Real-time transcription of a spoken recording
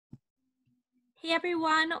Hey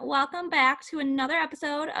everyone, welcome back to another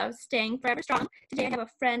episode of Staying Forever Strong. Today I have a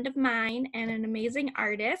friend of mine and an amazing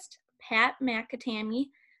artist, Pat McAtamney,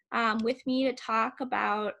 with me to talk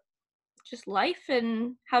about just life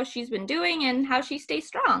and how she's been doing and how she stays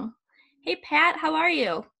strong. Hey Pat, how are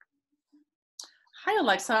you? Hi,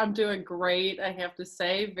 Alexa. I'm doing great. I have to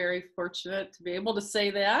say, very fortunate to be able to say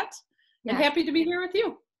that and Yes. happy to be here with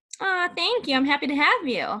you. Thank you. I'm happy to have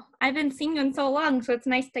you. I've been seeing you in so long, so it's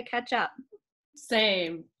nice to catch up.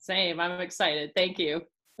 Same. I'm excited. Thank you.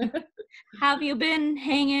 How have you been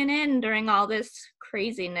hanging in during all this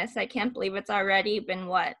craziness? I can't believe it's already been,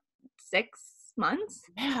 6 months?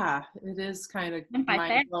 Yeah, it is kind of Went by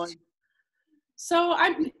mind fast. blowing. So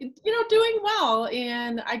I'm, doing well.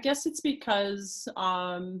 And I guess it's because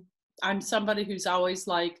I'm somebody who's always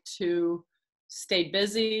liked to stay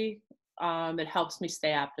busy. It helps me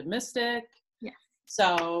stay optimistic. Yeah.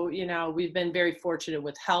 So, we've been very fortunate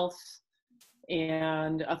with health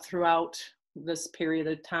and throughout this period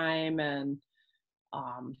of time, and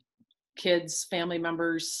kids, family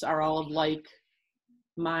members are all of like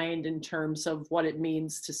mind in terms of what it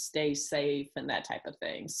means to stay safe and that type of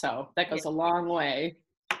thing. So that Yeah, goes a long way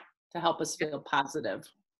to help us feel positive.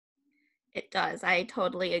 it does. I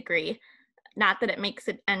totally agree. Not that it makes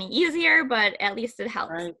it any easier, but at least it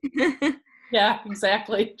helps. Right. Yeah,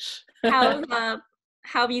 exactly. How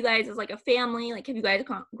how have you guys as like a family? Like, have you guys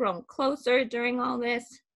grown closer during all this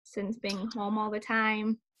since being home all the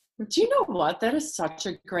time? Do you know what? That is such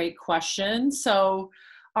a great question. So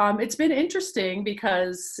it's been interesting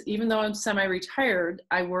because even though I'm semi-retired,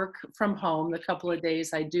 I work from home the couple of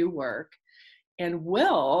days I do work. And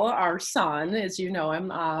Will, our son, as you know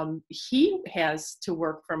him, he has to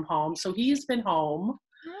work from home. So he's been home.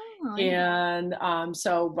 Oh, And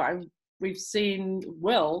we've seen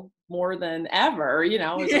Will more than ever,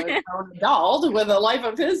 as a grown adult with a life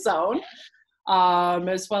of his own,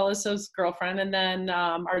 as well as his girlfriend. And then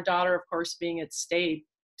our daughter, of course, being at state.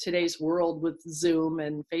 Today's world with Zoom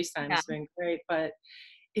and FaceTime yeah, has been great, but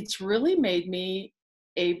it's really made me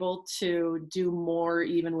able to do more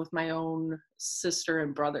even with my own sister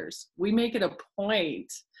and brothers. We make it a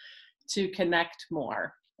point to connect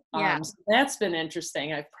more. yeah, So that's been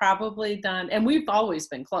interesting. I've probably done, and we've always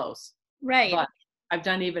been close, right. but I've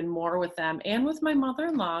done even more with them and with my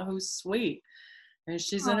mother-in-law, who's sweet, and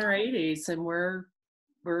she's in Oh, her 80s,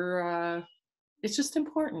 and it's just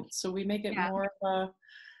important. So we make it yeah, more of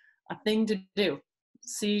a thing to do.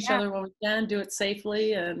 See each yeah, other when we can, do it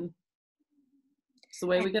safely, and it's the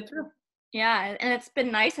way and, we get through. yeah. And it's been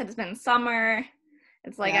nice. It's been summer.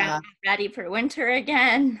 It's like I'm Yeah. ready for winter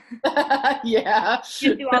again. Yeah.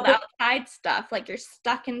 You do all the outside stuff, like you're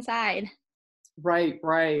stuck inside. Right.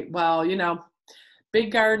 Well,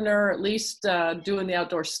 big gardener, at least doing the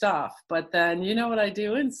outdoor stuff. But then, what I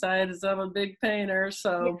do inside is I'm a big painter.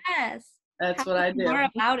 So Yes. that's Tell what us I do. more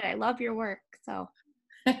about it. I love your work. So,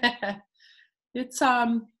 It's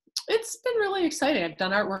it's been really exciting. I've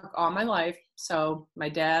done artwork all my life. So my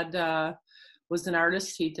dad was an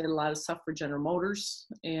artist. He did a lot of stuff for General Motors,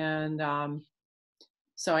 and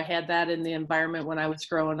so I had that in the environment when I was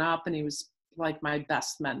growing up, and he was like my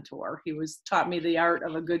best mentor. He was taught me the art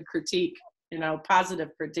of a good critique,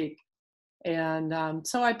 positive critique. And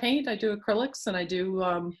so I paint, I do acrylics, and I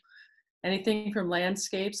do anything from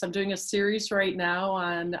landscapes. I'm doing a series right now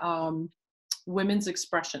on women's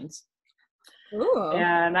expressions. ooh,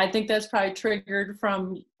 And I think that's probably triggered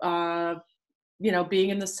from, being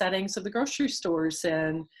in the settings of the grocery stores,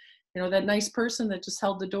 and, that nice person that just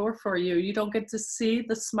held the door for you. You don't get to see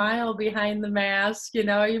the smile behind the mask, you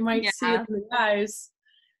might see it yeah, in the eyes.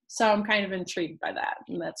 So I'm kind of intrigued by that.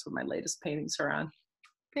 And that's what my latest paintings are on.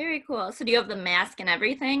 very cool. So, do you have the mask and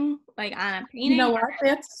everything, like on a You painting? know what?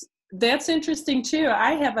 That's interesting too.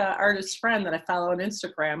 I have an artist friend that I follow on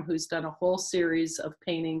Instagram who's done a whole series of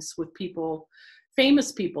paintings with people,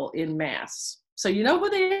 famous people in masks. So you know who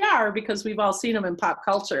they are because we've all seen them in pop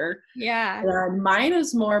culture. Yeah. And mine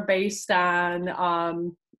is more based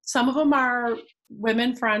on some of them are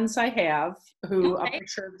women friends I have who a Okay.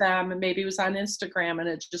 picture of them and maybe it was on Instagram, and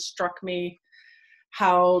it just struck me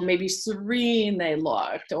how maybe serene they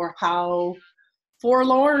looked or how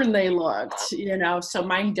forlorn they looked, so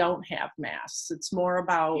mine don't have masks. It's more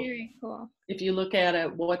about, Very cool. if you look at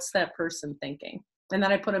it, what's that person thinking? And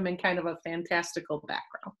then I put them in kind of a fantastical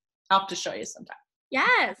background. I'll have to show you sometime.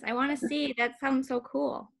 Yes, I want to see. That sounds so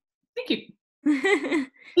cool. Thank you. So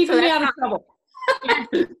Keeping me that's out of how, trouble. yeah,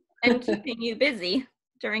 and keeping you busy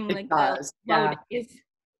during It like the does. slow Yeah. days.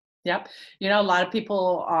 Yep. A lot of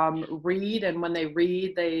people read, and when they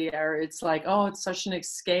read, it's like, oh, it's such an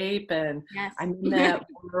escape, and Yes. I'm in that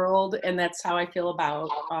world. And that's how I feel about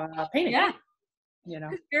painting. Yeah. you know.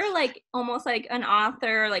 'Cause you're like almost like an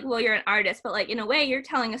author, like, well, you're an artist, but like in a way you're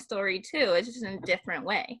telling a story too. It's just in a different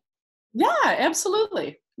way. Yeah,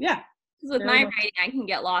 absolutely. Yeah, 'Cause with very my much. writing, I can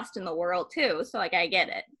get lost in the world too. So like I get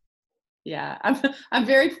it. Yeah, I'm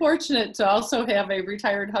very fortunate to also have a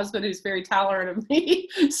retired husband who's very tolerant of me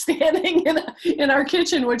standing in our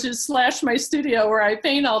kitchen, which is slash my studio where I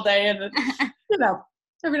paint all day, and you know,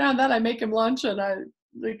 every now and then I make him lunch, and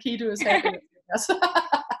the key to his happiness,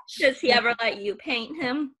 I Does he guess. ever let you paint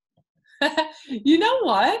him? You know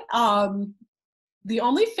what? The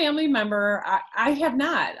only family member I have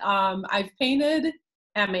not. I've painted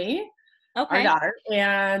Emmy, our Okay. daughter,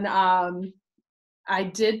 and I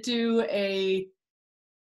did do a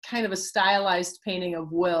kind of a stylized painting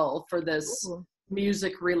of Will for this Ooh.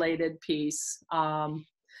 music related piece.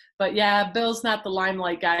 But yeah, Bill's not the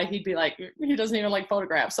limelight guy. He'd be like, he doesn't even like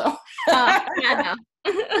photographs. So Yeah,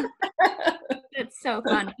 no. That's so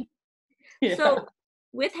funny. yeah. So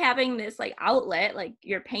with having this like outlet, like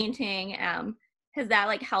your painting, has that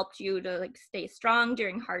like helped you to like stay strong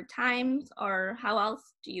during hard times, or how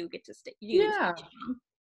else do you get to stay Yeah. strong?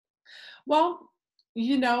 Well,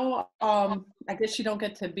 I guess you don't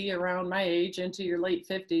get to be around my age into your late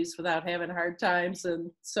 50s without having hard times. And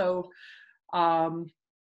so um,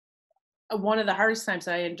 one of the hardest times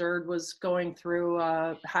I endured was going through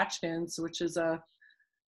Hodgkin's, which is a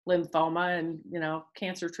lymphoma, and,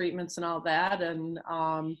 cancer treatments and all that. And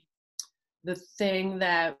the thing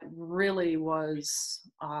that really was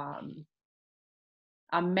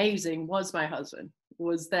amazing was my husband,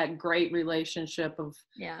 was that great relationship of,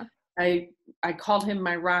 Yeah. I called him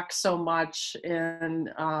my rock so much, and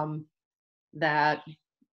that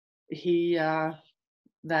he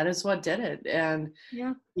that is what did it. And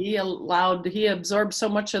Yeah. he absorbed so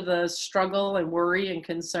much of the struggle and worry and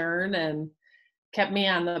concern, and kept me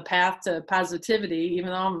on the path to positivity. Even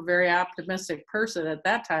though I'm a very optimistic person, at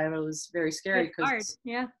that time it was very scary It's hard. because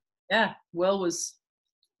Yeah. yeah, Will was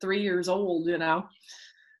 3 years old,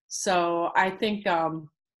 so I think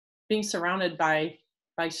being surrounded by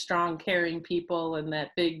strong, caring people, and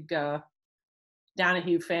that big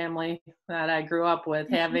Donahue family that I grew up with,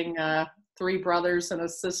 having 3 brothers and a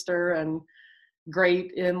sister, and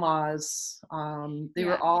great in-laws. They Yeah.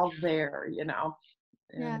 were all there, Yeah.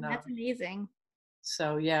 and That's amazing.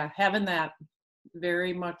 so yeah, having that,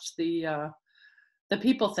 very much the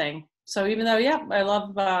people thing. So even though, yeah, I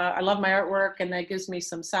love my artwork, and that gives me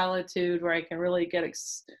some solitude where I can really get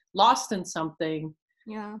lost in something.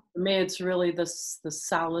 Yeah. For me, it's really the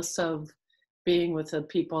solace of being with the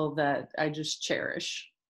people that I just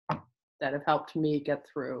cherish, that have helped me get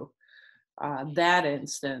through that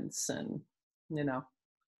instance, and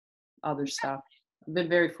other stuff. I've been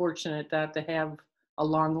very fortunate to have a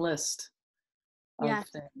long list of Yeah.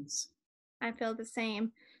 things. I feel the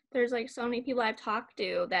same. There's like so many people I've talked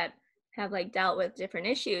to that have like dealt with different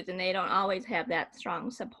issues and they don't always have that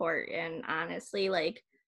strong support. And honestly, like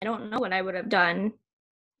I don't know what I would have done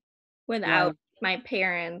without Right, my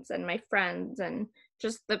parents and my friends and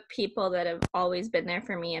just the people that have always been there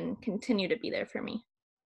for me and continue to be there for me.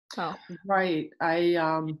 So right.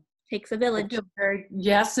 takes a I village. feel very,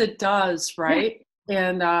 yes, it does, Yeah. right?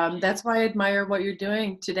 And that's why I admire what you're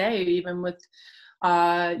doing today, even with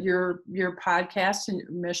your podcast and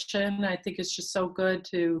your mission. I think it's just so good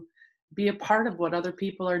to be a part of what other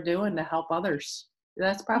people are doing to help others.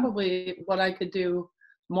 That's probably what I could do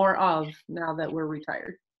more of now that we're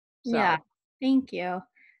retired. Yeah. So, Thank you.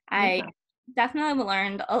 I yeah. definitely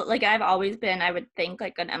learned, like I've always been, I would think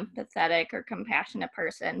like an empathetic or compassionate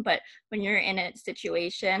person, but when you're in a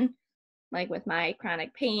situation like with my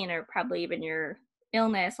chronic pain or probably even your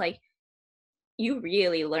illness, like you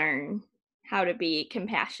really learn how to be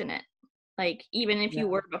compassionate. Like even if Yeah. you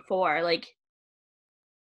were before, like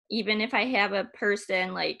even if I have a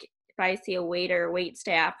person, like if I see a waiter, wait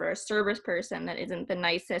staff, or a service person that isn't the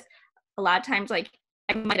nicest, a lot of times like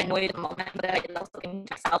I might annoy them a moment, but I also think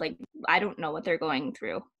to myself, like I don't know what they're going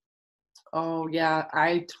through. Oh, yeah.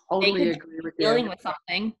 I They totally could agree with be dealing you. with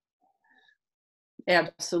something.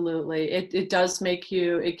 Absolutely. It does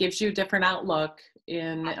it gives you a different outlook.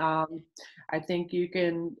 And I think you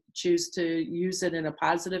can choose to use it in a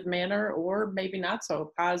positive manner, or maybe not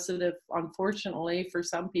so positive, unfortunately, for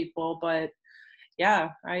some people. But yeah,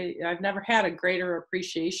 I've never had a greater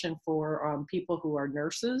appreciation for people who are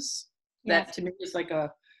nurses. Yes. That to me is like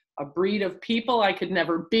a breed of people I could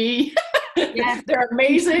never be. Yes. They're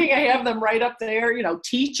amazing. I have them right up there.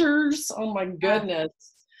 Teachers. Oh my Uh, goodness.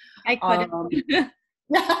 I couldn't. Um,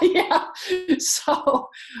 yeah. So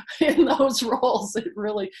in those roles, it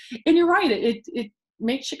really, and you're right. It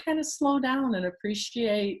makes you kind of slow down and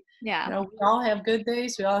appreciate, Yeah. you know, we all have good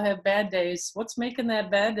days, we all have bad days. What's making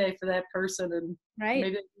that bad day for that person? And Right.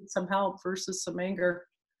 maybe they need some help versus some anger.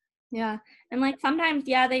 Yeah. And like sometimes,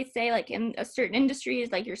 yeah, they say like in a certain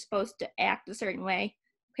industries, like you're supposed to act a certain way.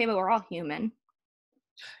 Okay, but we're all human.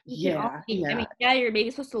 We can all Yeah, I yeah, mean, yeah, you're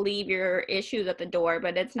maybe supposed to leave your issues at the door,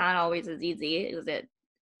 but it's not always as easy as it's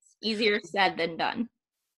easier said than done.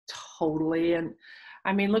 totally. And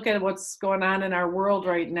I mean, look at what's going on in our world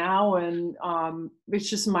right now, and it's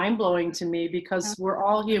just mind blowing to me because we're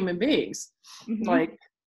all human beings. Mm-hmm. Like,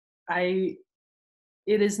 I,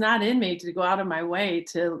 it is not in me to go out of my way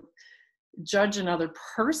to judge another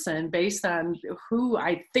person based on who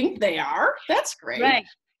I think they are. That's great. Right.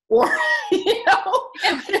 Or, you know,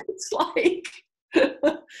 it's like,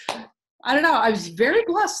 I don't know. I was very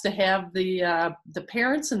blessed to have the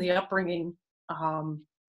parents and the upbringing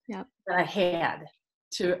Yep. that I had.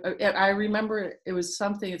 I remember it's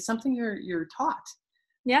something you're taught.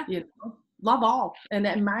 Yeah. You know, love all. And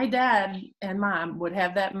then my dad and mom would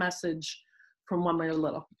have that message from when we were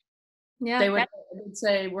little. Yeah. They would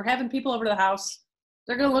say, we're having people over to the house.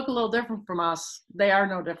 They're going to look a little different from us. They are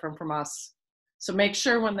no different from us. So make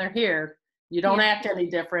sure when they're here, you don't act any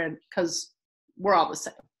different because we're all the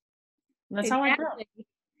same. And that's how I grew up.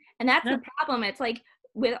 And that's the problem. It's like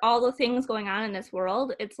with all the things going on in this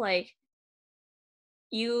world, it's like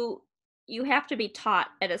you have to be taught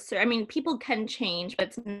at a certain, I mean, people can change, but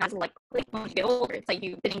it's not as likely when you get older. It's like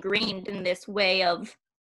you've been ingrained in this way of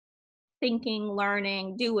thinking,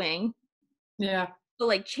 learning, doing. Yeah. So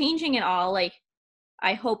like changing it all, like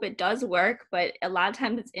I hope it does work, but a lot of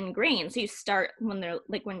times it's ingrained. So you start when they're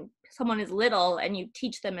like when someone is little and you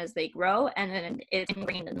teach them as they grow, and then it's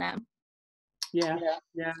ingrained in them. Yeah,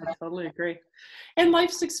 I totally agree. And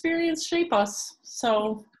life's experience shape us.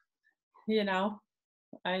 So, you know,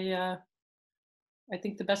 I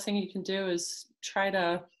think the best thing you can do is try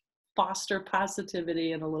to foster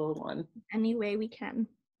positivity in a little one. Any way we can.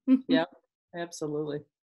 Yeah, absolutely.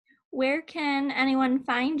 Where can anyone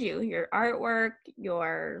find you? Your artwork,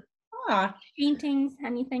 your paintings,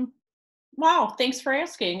 anything? Wow, thanks for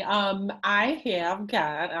asking. I'm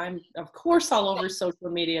of course all over social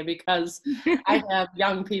media because I have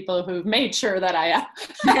young people who've made sure that I am.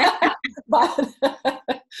 But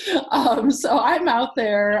so I'm out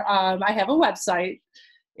there. I have a website,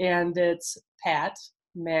 and it's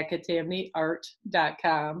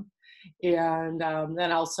patmcAtamneyart.com. And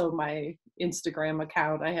then also my Instagram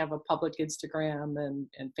account. I have a public Instagram and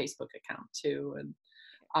Facebook account too. And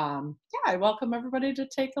I welcome everybody to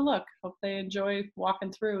take a look. Hope they enjoy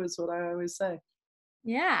walking through is what I always say.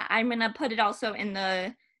 Yeah, I'm going to put it also in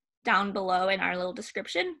the down below in our little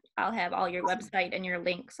description. I'll have all your website and your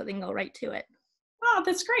link so they can go right to it. Oh,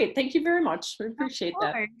 that's great. Thank you very much. We appreciate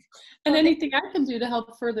that. And well, anything I can do to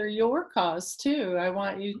help further your cause too, I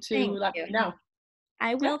want you to let me know.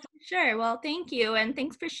 I will for sure. Well, thank you. And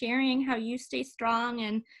thanks for sharing how you stay strong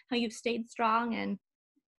and how you've stayed strong. And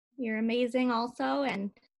you're amazing also. And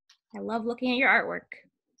I love looking at your artwork.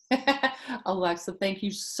 Alexa, thank you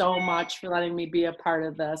so much for letting me be a part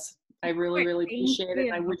of this. I really, really appreciate it.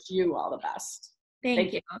 And I wish you all the best.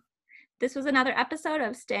 Thank you. This was another episode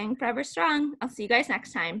of Staying Forever Strong. I'll see you guys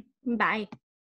next time. Bye.